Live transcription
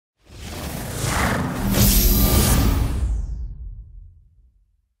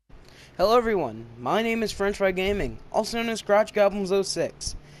Hello everyone, my name is French Fry Gaming, also known as Crotch Goblins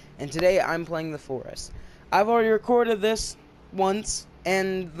 06, and today I'm playing The Forest. I've already recorded this once,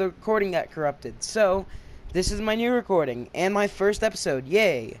 and the recording got corrupted, so this is my new recording, and my first episode,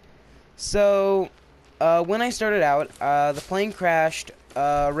 yay! So, when I started out, the plane crashed,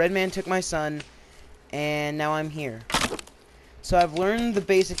 Red Man took my son, and now I'm here. So I've learned the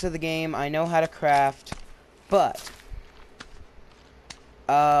basics of the game, I know how to craft, but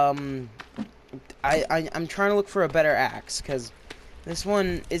I'm trying to look for a better axe, because this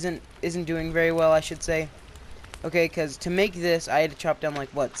one isn't doing very well, I should say. Okay, because to make this, I had to chop down, like,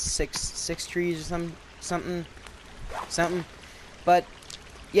 what, six trees or something. But,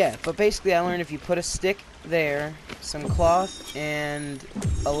 yeah, but basically I learned if you put a stick there, some cloth, and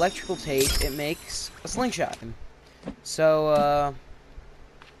electrical tape, it makes a slingshot. So,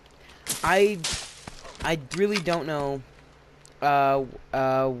 I really don't know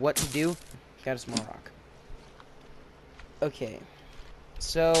what to do. Got a small rock. Okay.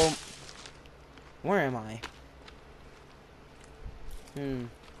 So, where am I?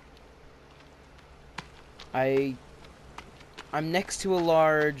 I'm next to a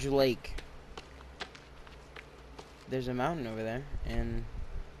large lake. There's a mountain over there, and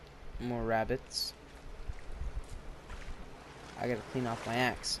more rabbits. I gotta clean off my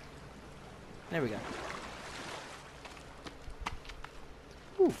axe. There we go.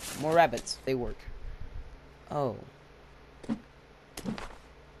 Ooh, more rabbits. They work. Oh.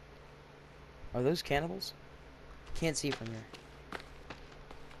 Are those cannibals? Can't see from here.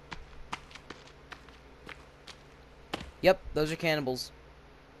 Yep, those are cannibals.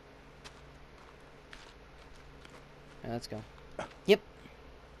 Yeah, let's go. Yep.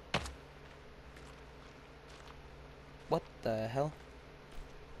 What the hell?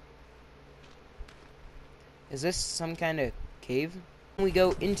 Is this some kind of cave? We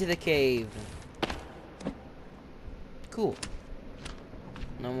go into the cave. Cool.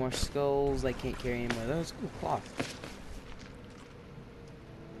 No more skulls. I can't carry any more of those. Ooh, cloth.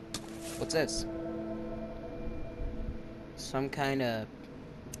 What's this? Some kind of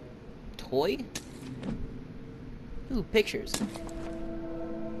toy? Ooh, pictures.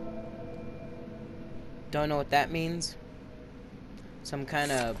 Don't know what that means. Some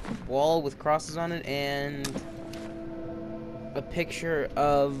kind of wall with crosses on it and a picture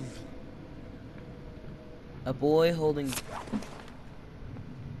of a boy holding...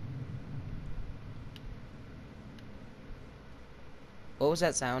 What was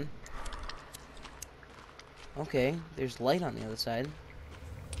that sound? Okay, there's light on the other side.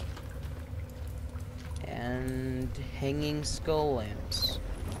 And hanging skull lamps.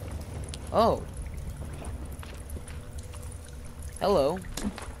 Oh. Hello.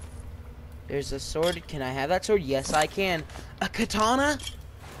 There's a sword. Can I have that sword? Yes, I can. A katana?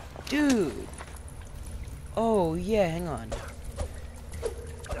 Dude. Oh, yeah, hang on.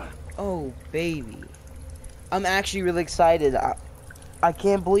 Oh, baby. I'm actually really excited. I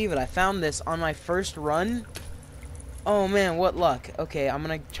can't believe it. I found this on my first run. Oh, man, what luck. Okay, I'm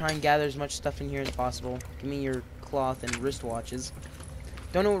gonna try and gather as much stuff in here as possible. Give me your cloth and wristwatches.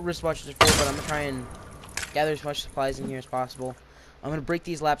 Don't know what wristwatches are for, but I'm gonna try and gather as much supplies in here as possible. I'm gonna break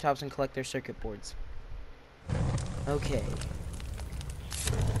these laptops and collect their circuit boards. Okay.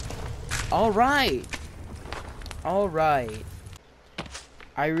 Alright! Alright.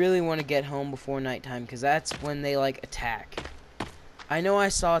 I really want to get home before nighttime, because that's when they, like, attack. I know I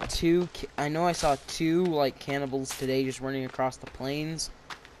saw two, like, cannibals today just running across the plains.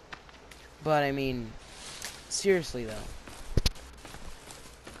 But, I mean, seriously, though.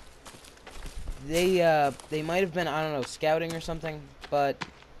 They might have been, I don't know, scouting or something, but...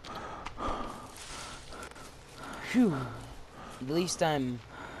 Phew. At least I'm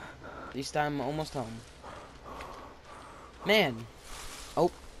almost home. Man.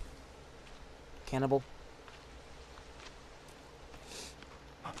 Oh. Cannibal.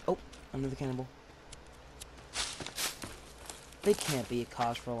 Oh, another cannibal. They can't be a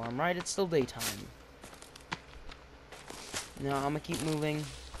cause for alarm, right? It's still daytime. No, I'm gonna keep moving.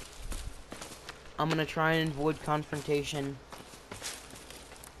 I'm gonna try and avoid confrontation.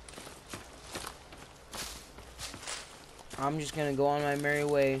 I'm just gonna go on my merry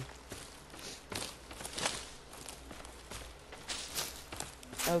way.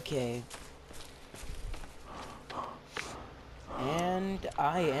 Okay. And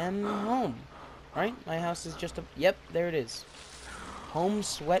I am home. Right? My house is just a... Yep, there it is. Home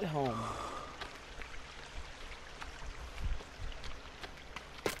sweat home.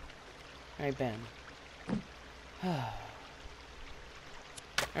 Alright, bam.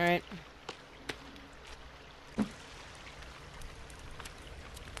 Alright.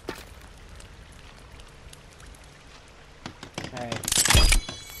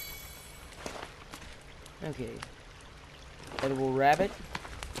 Okay. Edible rabbit.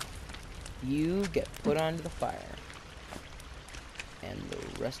 You get put onto the fire. And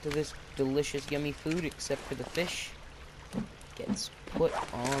the rest of this delicious, yummy food, except for the fish, gets put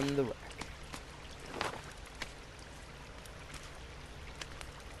on the rack.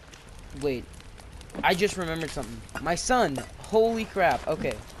 Wait. I just remembered something. My son! Holy crap.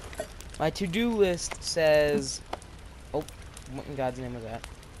 Okay. My to-do list says... Oh, what in God's name was that?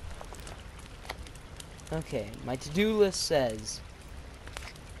 Okay, my to-do list says...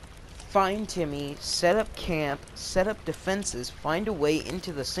 Find Timmy, set up camp, set up defenses, find a way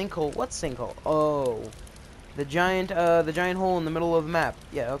into the sinkhole. What sinkhole? Oh. The giant hole in the middle of the map.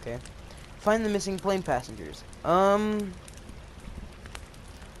 Yeah, okay. Find the missing plane passengers. I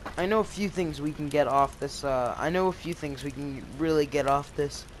know a few things we can get off this, I know a few things we can really get off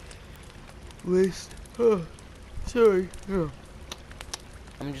this list. Oh, sorry. Oh.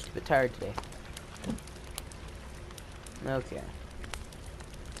 I'm just a bit tired today. Okay.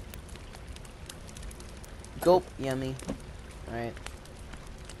 Gulp, yummy. Alright.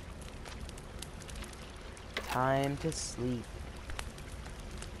 Time to sleep.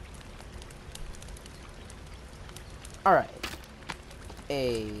 Alright.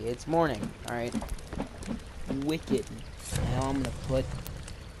 Hey, it's morning. Alright. Wicked. Now I'm gonna put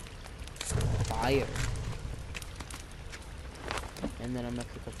fire. And then I'm gonna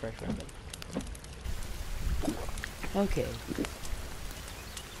cook a fresh rabbit. Okay.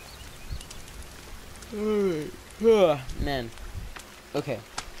 Alright. Man. Okay.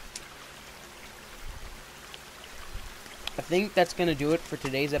 I think that's gonna do it for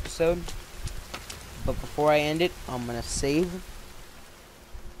today's episode. But before I end it, I'm gonna save.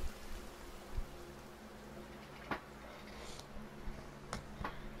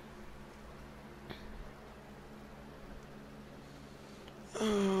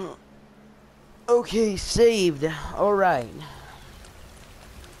 Okay, saved. Alright.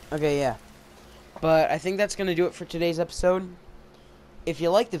 Okay, yeah. But I think that's gonna do it for today's episode. If you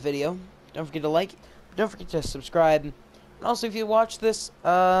like the video, don't forget to like it. Don't forget to subscribe. And also, if you watch this,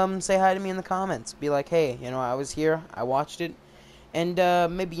 say hi to me in the comments. Be like, hey, you know, I was here, I watched it, and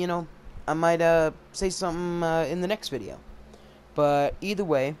maybe, you know, I might say something in the next video. But either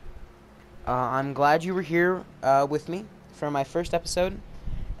way, I'm glad you were here with me for my first episode,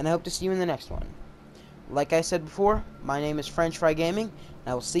 and I hope to see you in the next one. Like I said before, my name is French Fry Gaming,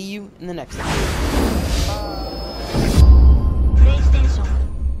 and I will see you in the next one.